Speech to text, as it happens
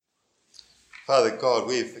Father God,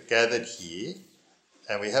 we've gathered here,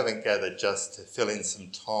 and we haven't gathered just to fill in some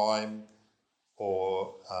time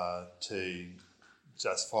or to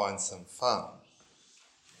just find some fun.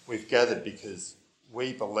 We've gathered because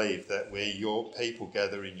we believe that where your people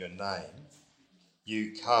gather in your name,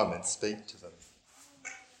 you come and speak to them.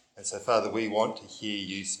 And so, Father, we want to hear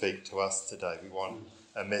you speak to us today. We want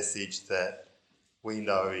a message that we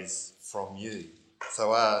know is from you.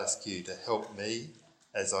 So I ask you to help me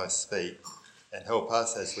as I speak and help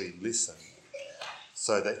us as we listen,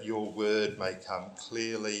 so that your word may come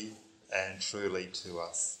clearly and truly to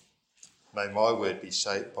us. May my word be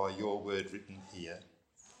shaped by your word written here,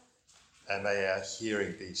 and may our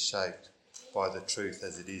hearing be shaped by the truth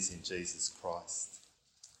as it is in Jesus Christ.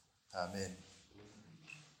 Amen.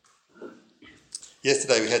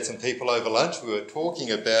 Yesterday we had some people over lunch. We were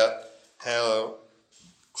talking about how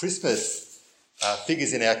Christmas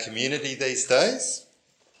figures in our community these days,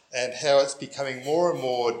 and how it's becoming more and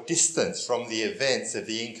more distant from the events of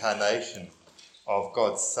the incarnation of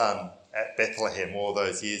God's Son at Bethlehem all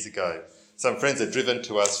those years ago. Some friends had driven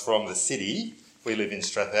to us from the city. We live in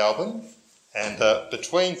Strathalbyn, and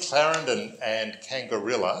between Clarendon and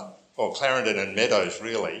Kangarilla, or Clarendon and Meadows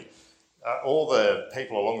really, all the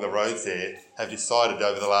people along the roads there have decided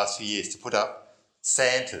over the last few years to put up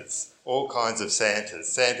Santas, all kinds of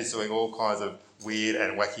Santas. Santas doing all kinds of weird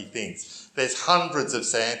and wacky things. There's hundreds of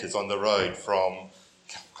Santas on the road from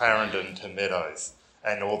Clarendon to Meadows,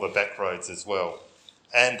 and all the back roads as well.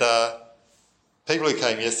 And people who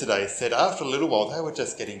came yesterday said after a little while they were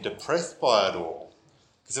just getting depressed by it all,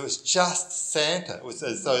 because it was just Santa. It was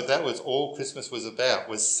as though that was all Christmas was about,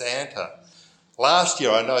 was Santa. Last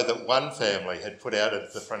year I know that one family had put out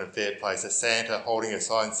at the front of their place a Santa holding a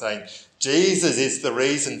sign saying, "Jesus is the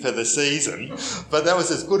reason for the season," but that was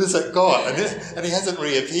as good as it got, and he hasn't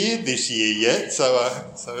reappeared this year yet.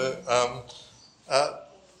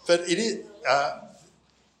 But it is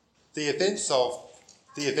the events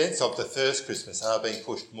of the first Christmas are being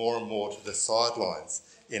pushed more and more to the sidelines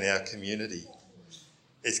in our community.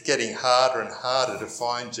 It's getting harder and harder to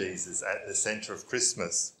find Jesus at the centre of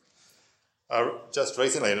Christmas. Just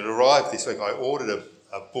recently, and it arrived this week, I ordered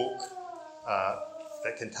a book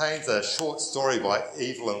that contains a short story by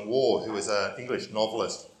Evelyn Waugh, who was an English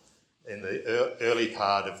novelist in the early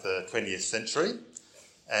part of the 20th century.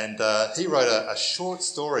 And he wrote a short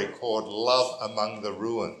story called Love Among the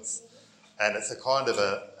Ruins. And it's a kind of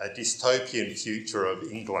a dystopian future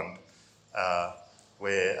of England,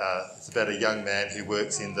 where it's about a young man who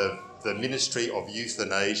works in the Ministry of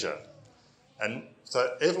Euthanasia. And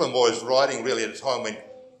so Evelyn Waugh is writing really at a time when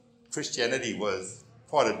Christianity was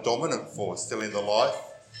quite a dominant force still in the life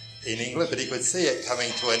in England, but he could see it coming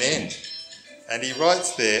to an end. And he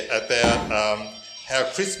writes there about how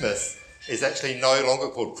Christmas is actually no longer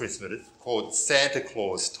called Christmas, it's called Santa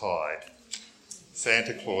Claus Tide.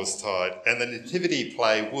 Santa Claus Tide. And the nativity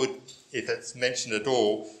play would, if it's mentioned at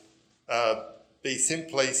all, be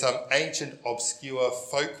simply some ancient obscure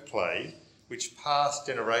folk play which past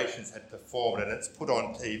generations had performed, and it's put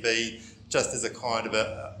on TV just as a kind of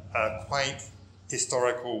a quaint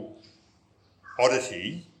historical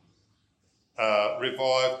oddity,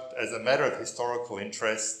 revived as a matter of historical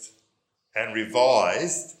interest and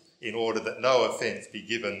revised in order that no offence be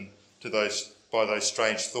given to those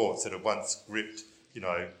strange thoughts that have once gripped,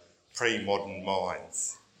 pre-modern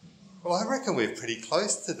minds. Well, I reckon we're pretty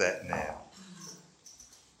close to that now.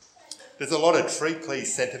 There's a lot of treacly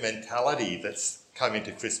sentimentality that's come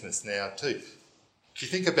into Christmas now too. If you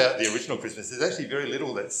think about the original Christmas, there's actually very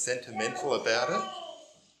little that's sentimental about it.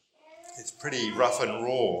 It's pretty rough and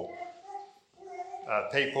raw.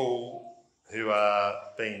 People who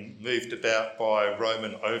are being moved about by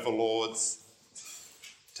Roman overlords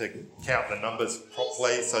to count the numbers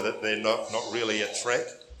properly so that they're not really a threat.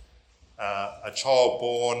 A child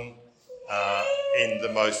born in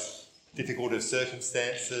the most difficult of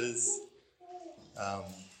circumstances.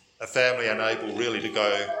 A family unable really to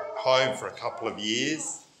go home for a couple of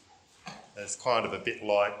years. It's kind of a bit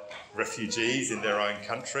like refugees in their own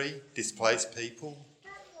country, displaced people.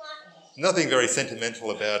 Nothing very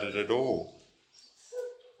sentimental about it at all.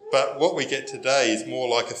 But what we get today is more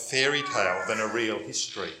like a fairy tale than a real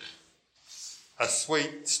history. A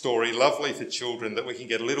sweet story, lovely for children, that we can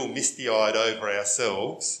get a little misty-eyed over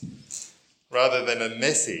ourselves, rather than a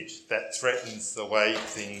message that threatens the way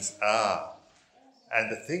things are. And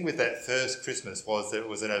the thing with that first Christmas was that it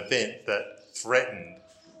was an event that threatened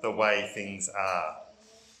the way things are.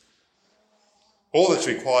 All that's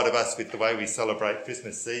required of us with the way we celebrate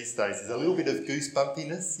Christmas these days is a little bit of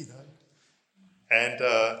goosebumpiness, and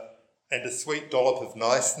a sweet dollop of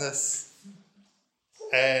niceness,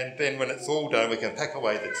 And then when it's all done, we can pack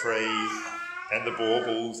away the tree and the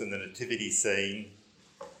baubles and the nativity scene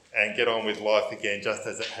and get on with life again just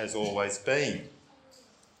as it has always been.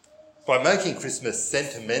 By making Christmas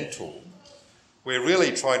sentimental, we're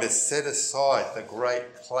really trying to set aside the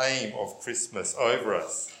great claim of Christmas over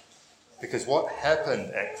us, because what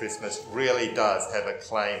happened at Christmas really does have a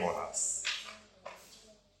claim on us.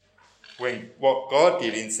 When what God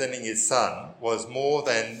did in sending his son was more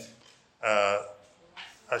than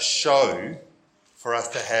a show for us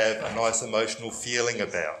to have a nice emotional feeling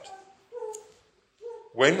about.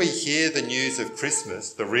 When we hear the news of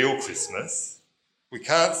Christmas, the real Christmas, we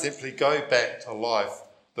can't simply go back to life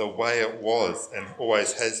the way it was and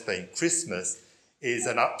always has been. Christmas is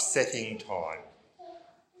an upsetting time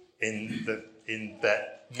in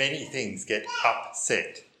that many things get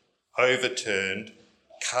upset, overturned,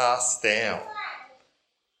 cast down.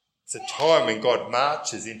 It's a time when God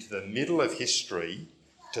marches into the middle of history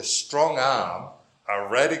to strong arm a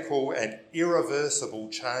radical and irreversible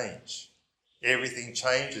change. Everything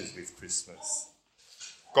changes with Christmas.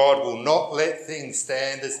 God will not let things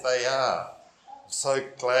stand as they are. I'm so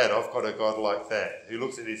glad I've got a God like that who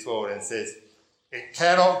looks at this world and says, it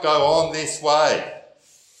cannot go on this way.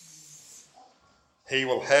 He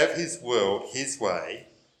will have his world his way,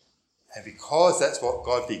 and because that's what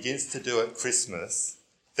God begins to do at Christmas,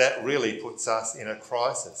 that really puts us in a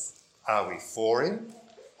crisis. Are we for him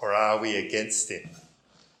or are we against him?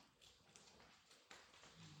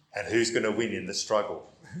 And who's going to win in the struggle?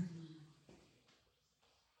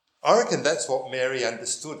 I reckon that's what Mary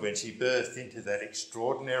understood when she burst into that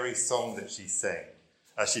extraordinary song that she sang.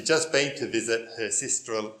 She'd just been to visit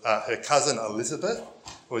her cousin Elizabeth,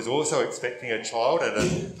 who was also expecting a child at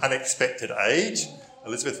an unexpected age.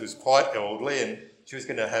 Elizabeth was quite elderly and she was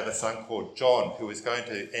going to have a son called John, who was going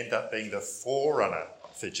to end up being the forerunner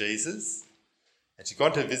for Jesus. And she'd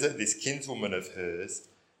gone to visit this kinswoman of hers,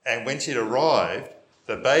 and when she'd arrived,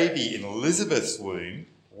 the baby in Elizabeth's womb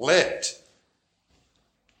leapt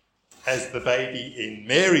as the baby in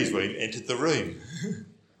Mary's womb entered the room.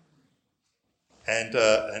 And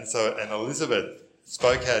Elizabeth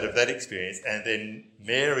spoke out of that experience, and then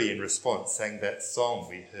Mary in response sang that song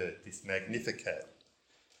we heard, this Magnificat.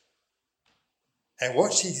 And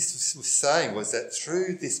what she was saying was that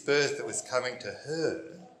through this birth that was coming to her,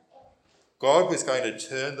 God was going to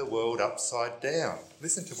turn the world upside down.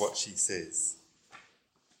 Listen to what she says.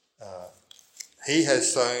 He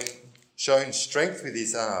has shown strength with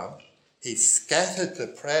his arm. He's scattered the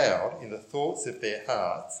proud in the thoughts of their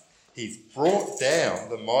hearts. He's brought down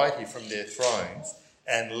the mighty from their thrones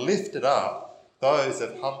and lifted up those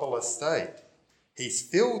of humble estate. He's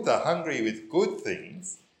filled the hungry with good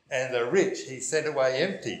things, and the rich he sent away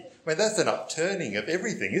empty. I mean, that's an upturning of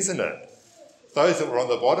everything, isn't it? Those that were on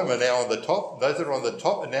the bottom are now on the top. Those that are on the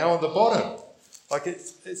top are now on the bottom. Like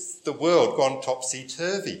it's the world gone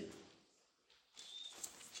topsy-turvy.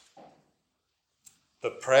 The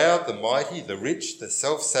proud, the mighty, the rich, the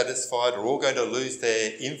self-satisfied are all going to lose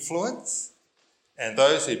their influence. And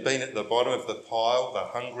those who've been at the bottom of the pile, the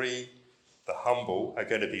hungry, the humble, are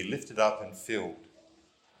going to be lifted up and filled.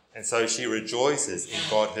 And so she rejoices in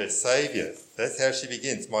God her Saviour. That's how she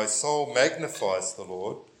begins. My soul magnifies the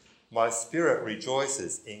Lord. My spirit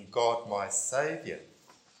rejoices in God my Saviour.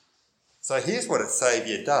 So here's what a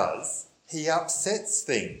saviour does. He upsets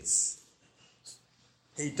things.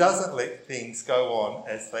 He doesn't let things go on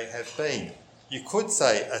as they have been. You could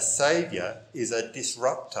say a saviour is a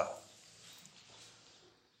disruptor.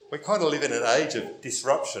 We kind of live in an age of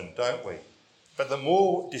disruption, don't we? But the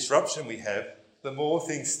more disruption we have, the more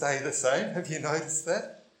things stay the same. Have you noticed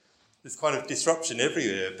that? There's kind of disruption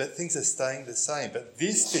everywhere, but things are staying the same. But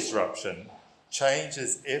this disruption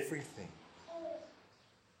changes everything.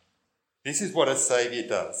 This is what a saviour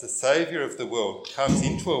does. The saviour of the world comes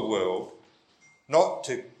into a world not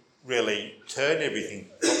to really turn everything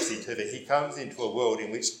topsy-turvy. He comes into a world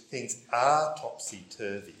in which things are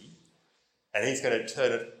topsy-turvy, and he's going to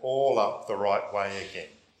turn it all up the right way again.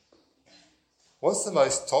 What's the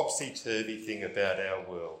most topsy-turvy thing about our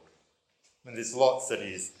world? I mean, there's lots that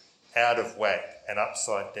is out of whack and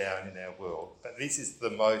upside down in our world, but this is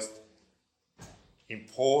the most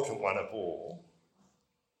important one of all,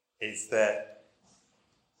 is that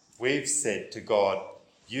we've said to God,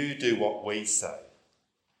 you do what we say.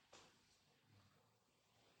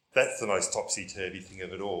 That's the most topsy-turvy thing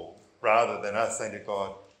of it all, rather than us saying to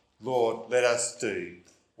God, Lord, let us do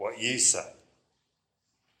what you say.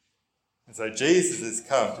 And so Jesus has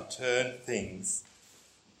come to turn things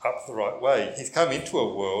up the right way. He's come into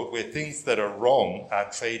a world where things that are wrong are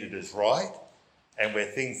treated as right, and where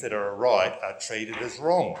things that are right are treated as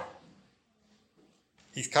wrong.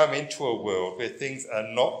 He's come into a world where things are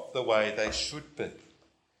not the way they should be.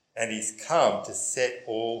 And he's come to set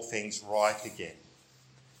all things right again.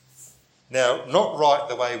 Now, not right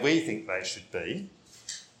the way we think they should be.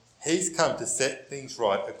 He's come to set things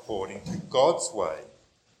right according to God's way.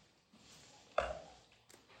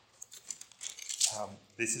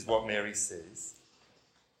 This is what Mary says.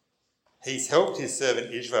 He's helped his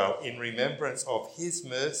servant Israel in remembrance of his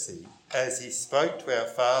mercy as he spoke to our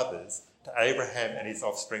fathers, to Abraham and his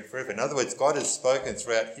offspring forever. In other words, God has spoken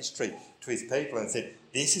throughout history to his people and said,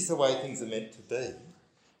 this is the way things are meant to be.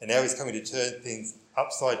 And now he's coming to turn things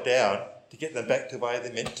upside down to get them back to the way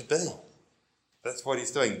they're meant to be. That's what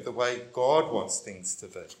he's doing, the way God wants things to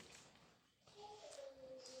be.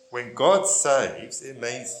 When God saves, it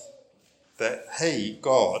means that he,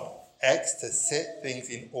 God, acts to set things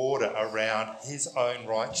in order around his own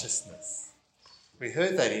righteousness. We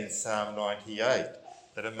heard that in Psalm 98,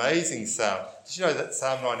 that amazing psalm. Did you know that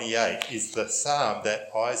Psalm 98 is the psalm that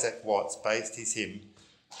Isaac Watts based his hymn,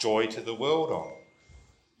 Joy to the World, on?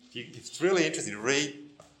 It's really interesting to read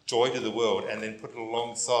Joy to the World and then put it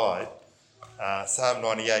alongside Psalm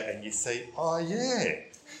 98 and you see, oh yeah,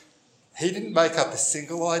 he didn't make up a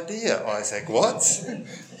single idea, Isaac Watts.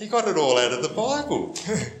 He got it all out of the Bible.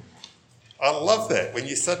 I love that, when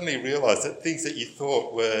you suddenly realise that things that you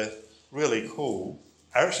thought were really cool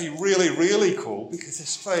are actually really, really cool because they're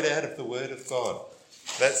straight out of the Word of God.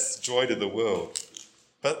 That's joy to the world.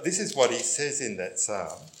 But this is what he says in that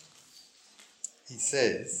psalm. He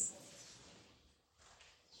says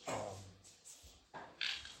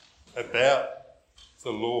about the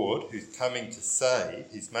Lord who's coming to save,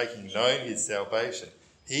 he's making known his salvation.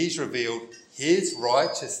 He's revealed his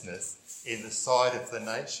righteousness in the sight of the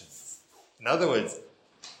nations. In other words,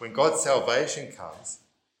 when God's salvation comes,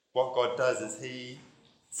 what God does is he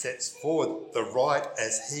sets forward the right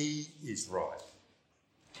as he is right.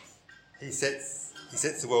 He sets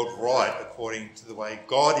the world right according to the way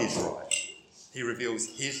God is right. He reveals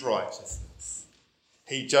his righteousness.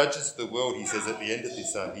 He judges the world, he says at the end of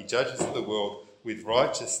this psalm, he judges the world with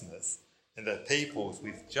righteousness and the peoples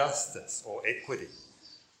with justice or equity.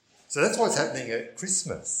 So that's what's happening at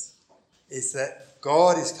Christmas, is that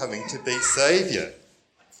God is coming to be Saviour.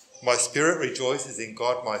 My spirit rejoices in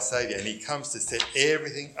God, my Saviour, and he comes to set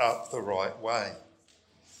everything up the right way.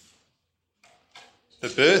 The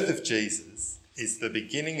birth of Jesus is the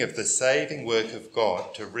beginning of the saving work of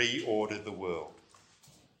God to reorder the world,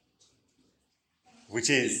 which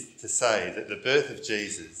is to say that the birth of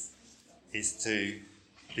Jesus is to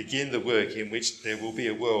begin the work in which there will be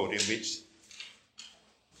a world in which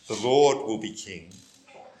the Lord will be king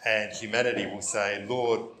and humanity will say,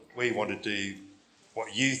 Lord, we want to do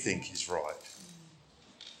what you think is right.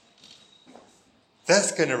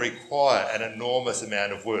 That's going to require an enormous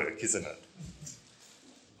amount of work, isn't it?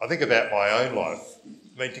 I think about my own life.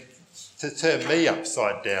 I mean, to turn me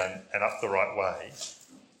upside down and up the right way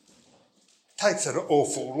takes an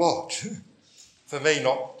awful lot. For me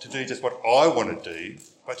not to do just what I want to do,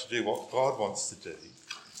 but to do what God wants to do.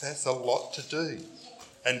 That's a lot to do.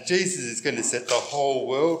 And Jesus is going to set the whole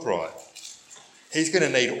world right. He's going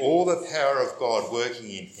to need all the power of God working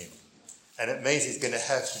in him. And it means he's going to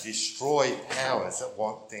have to destroy powers that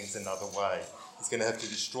want things another way. He's going to have to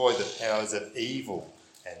destroy the powers of evil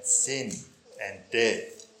and sin and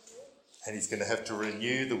death. And he's going to have to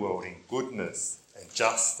renew the world in goodness and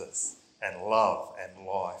justice and love and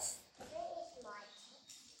life.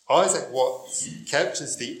 Isaac Watts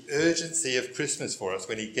captures the urgency of Christmas for us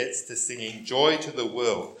when he gets to singing Joy to the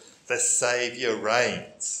World, the Saviour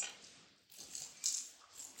reigns.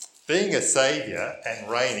 Being a saviour and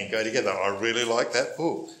reigning go together. I really like that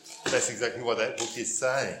book. That's exactly what that book is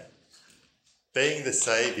saying. Being the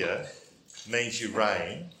saviour means you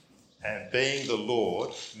reign, and being the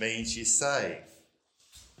Lord means you save.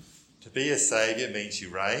 To be a saviour means you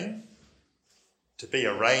reign. To be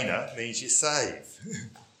a reigner means you save.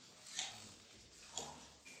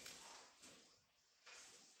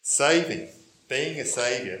 Saving, being a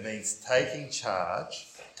saviour, means taking charge,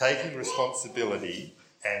 taking responsibility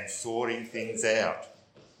and sorting things out.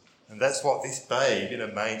 And that's what this babe in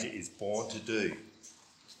a manger is born to do.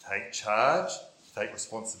 To take charge, to take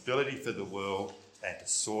responsibility for the world and to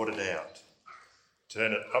sort it out.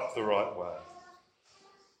 Turn it up the right way.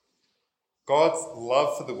 God's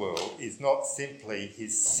love for the world is not simply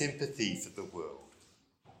his sympathy for the world.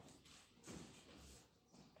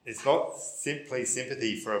 It's not simply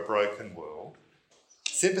sympathy for a broken world.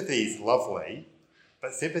 Sympathy is lovely,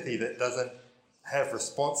 but sympathy that doesn't have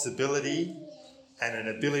responsibility and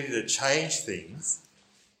an ability to change things,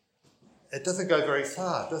 it doesn't go very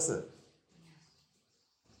far, does it?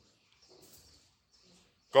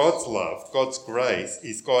 God's love, God's grace,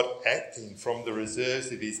 is God acting from the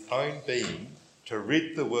reserves of his own being to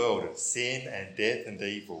rid the world of sin and death and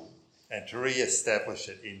evil and to re-establish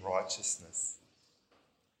it in righteousness.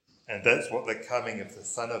 And that's what the coming of the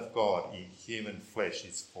Son of God in human flesh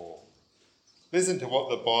is for. Listen to what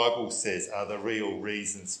the Bible says are the real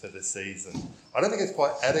reasons for the season. I don't think it's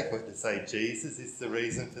quite adequate to say Jesus is the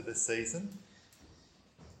reason for the season.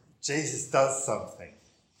 Jesus does something.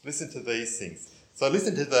 Listen to these things. So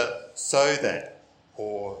listen to the so that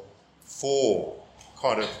or for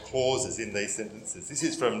kind of clauses in these sentences. This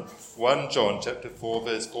is from 1 John chapter 4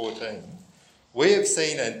 verse 14. We have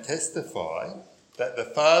seen and testify that the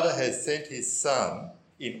Father has sent his Son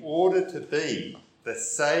in order to be the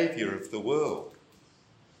Saviour of the world.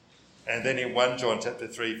 And then in 1 John chapter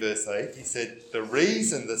 3 verse 8 he said the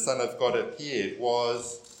reason the Son of God appeared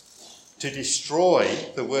was to destroy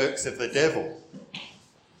the works of the devil.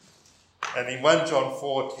 And in 1 John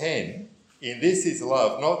 4:10, in this is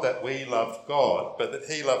love, not that we loved God, but that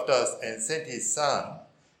he loved us and sent his Son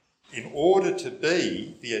in order to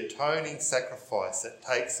be the atoning sacrifice that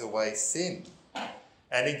takes away sin.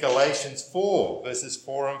 And in Galatians 4, verses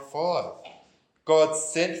 4 and 5, God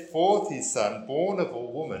sent forth his Son, born of a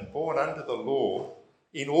woman, born under the law,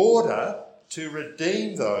 in order to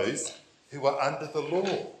redeem those who were under the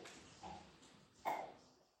law,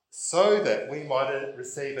 so that we might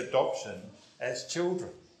receive adoption as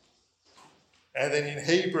children. And then in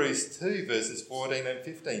Hebrews 2, verses 14 and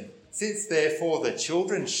 15, since therefore the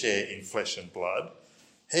children share in flesh and blood,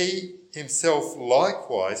 he himself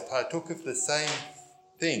likewise partook of the same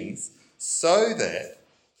things, so that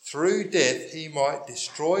through death he might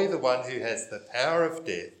destroy the one who has the power of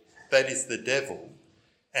death, that is the devil,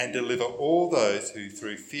 and deliver all those who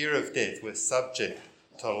through fear of death were subject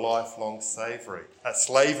to lifelong slavery. That's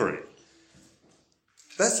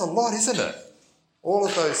a lot, isn't it? All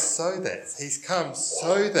of those so that's. He's come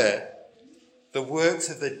so that the works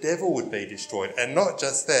of the devil would be destroyed. And not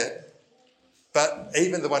just that, but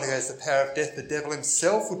even the one who has the power of death, the devil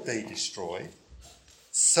himself, would be destroyed,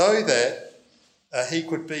 so that he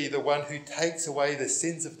could be the one who takes away the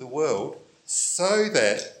sins of the world, so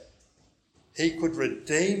that he could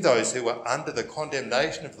redeem those who were under the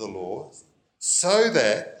condemnation of the law, so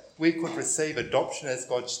that we could receive adoption as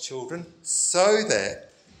God's children, so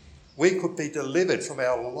that we could be delivered from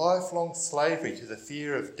our lifelong slavery to the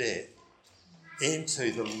fear of death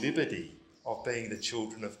into the liberty of being the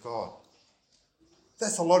children of God.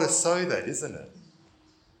 That's a lot of so that, isn't it?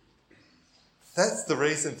 That's the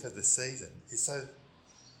reason for the season. Is so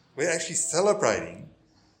we're actually celebrating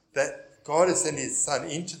that God has sent his Son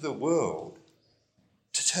into the world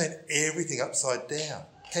to turn everything upside down.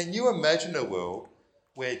 Can you imagine a world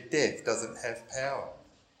where death doesn't have power?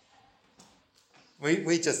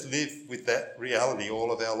 We just live with that reality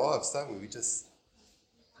all of our lives, don't we? There's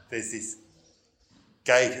this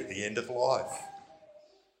gate at the end of life.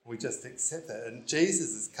 We just accept that. And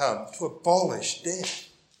Jesus has come to abolish death.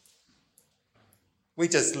 We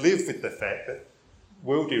just live with the fact that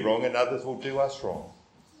we'll do wrong and others will do us wrong.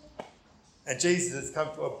 And Jesus has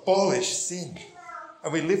come to abolish sin.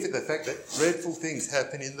 And we live with the fact that dreadful things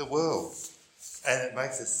happen in the world. And it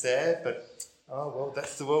makes us sad, but, oh, well,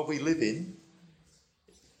 that's the world we live in.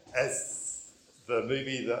 As the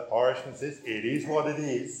movie The Irishman says, it is what it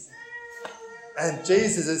is. And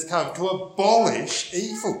Jesus has come to abolish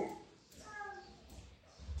evil.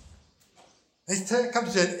 He's come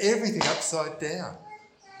to turn everything upside down.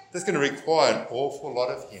 That's going to require an awful lot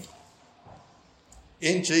of him.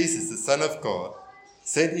 In Jesus, the Son of God,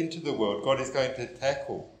 sent into the world, God is going to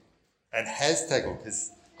tackle and has tackled,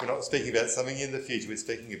 because we're not speaking about something in the future, we're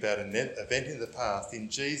speaking about an event in the past. In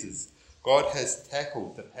Jesus, God has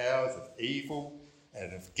tackled the powers of evil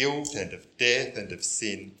and of guilt and of death and of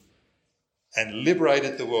sin, and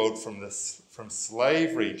liberated the world from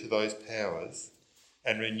slavery to those powers,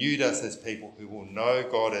 and renewed us as people who will know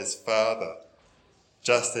God as Father,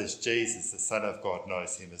 just as Jesus, the Son of God,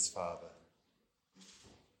 knows him as Father.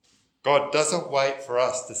 God doesn't wait for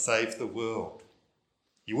us to save the world.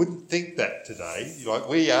 You wouldn't think that today. Like,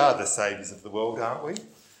 we are the saviours of the world, aren't we?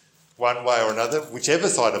 One way or another, whichever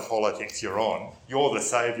side of politics you're on, you're the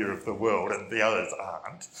saviour of the world and the others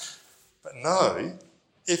aren't. But no,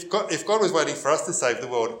 if God was waiting for us to save the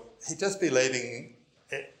world, he'd just be leaving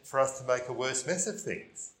it for us to make a worse mess of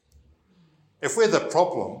things. If we're the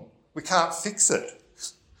problem, we can't fix it.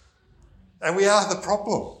 And we are the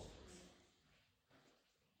problem.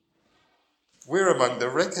 We're among the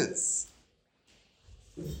wreckers.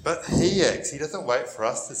 But he acts. He doesn't wait for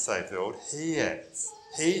us to save the world. He acts.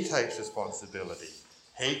 He takes responsibility.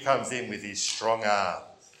 He comes in with his strong arm.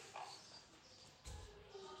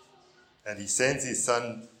 And he sends his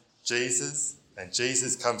son Jesus, and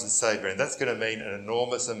Jesus comes as Saviour. And that's going to mean an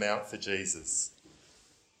enormous amount for Jesus.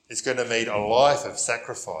 It's going to mean a life of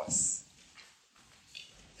sacrifice,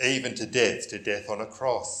 even to death on a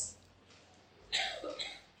cross.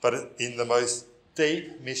 But in the most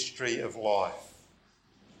deep mystery of life,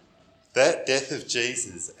 that death of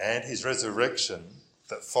Jesus and his resurrection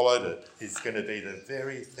that followed it is going to be the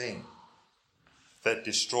very thing that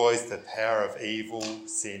destroys the power of evil,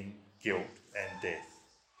 sin, guilt and death.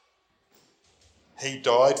 He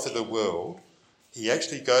died for the world. He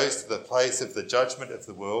actually goes to the place of the judgment of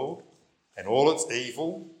the world and all its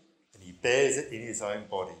evil, and he bears it in his own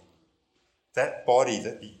body. That body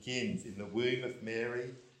that begins in the womb of Mary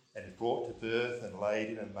and is brought to birth and laid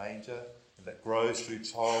in a manger, and that grows through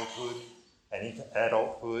childhood and into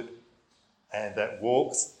adulthood, and that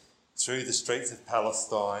walks through the streets of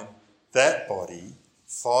Palestine, that body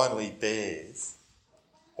finally bears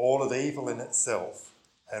all of evil in itself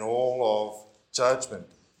and all of judgment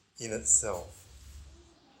in itself,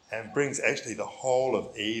 and brings actually the whole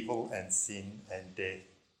of evil and sin and death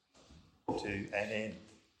to an end.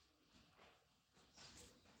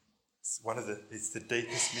 It's the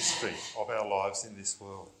deepest mystery of our lives in this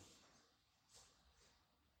world.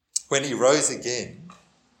 When he rose again,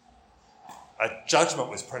 a judgment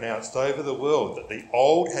was pronounced over the world that the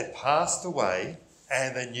old had passed away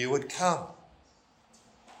and the new had come.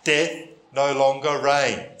 Death no longer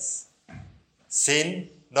reigns. Sin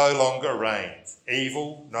no longer reigns.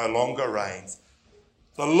 Evil no longer reigns.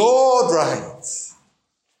 The Lord reigns.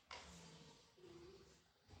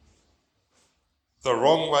 The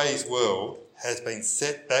wrong ways world has been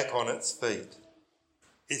set back on its feet.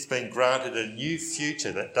 It's been granted a new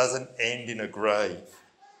future that doesn't end in a grave,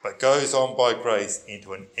 but goes on by grace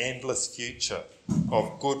into an endless future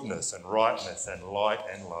of goodness and rightness and light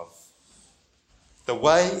and love. The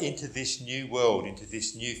way into this new world, into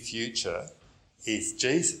this new future, is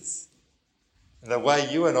Jesus. And the way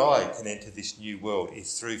you and I can enter this new world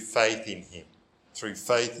is through faith in him, through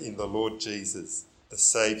faith in the Lord Jesus, the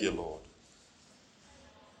Saviour Lord.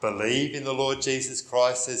 Believe in the Lord Jesus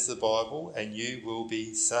Christ, says the Bible, and you will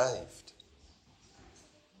be saved.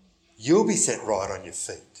 You'll be set right on your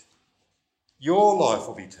feet. Your life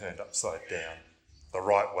will be turned upside down, the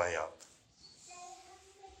right way up.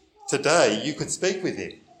 Today, you could speak with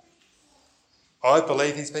him. I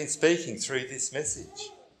believe he's been speaking through this message.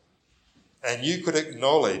 And you could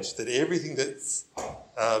acknowledge that everything that's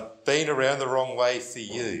been around the wrong way for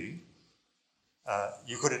you,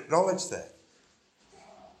 you could acknowledge that.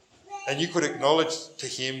 And you could acknowledge to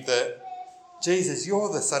him that, Jesus,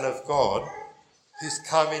 you're the Son of God who's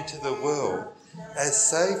come into the world as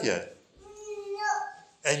Saviour.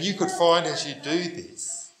 And you could find as you do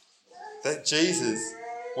this that Jesus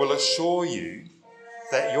will assure you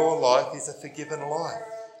that your life is a forgiven life.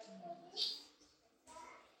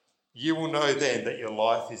 You will know then that your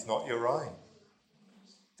life is not your own,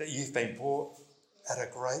 that you've been bought at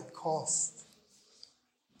a great cost.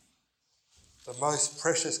 The most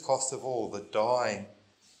precious cost of all, the dying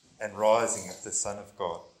and rising of the Son of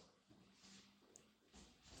God.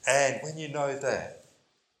 And when you know that,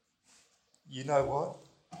 you know what?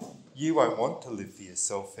 You won't want to live for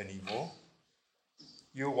yourself anymore.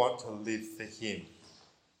 You'll want to live for him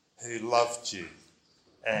who loved you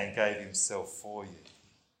and gave himself for you.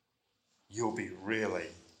 You'll be really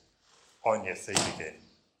on your feet again.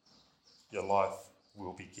 Your life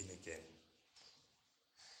will begin again.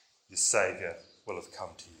 Your Saviour will have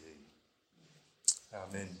come to you.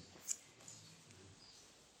 Amen.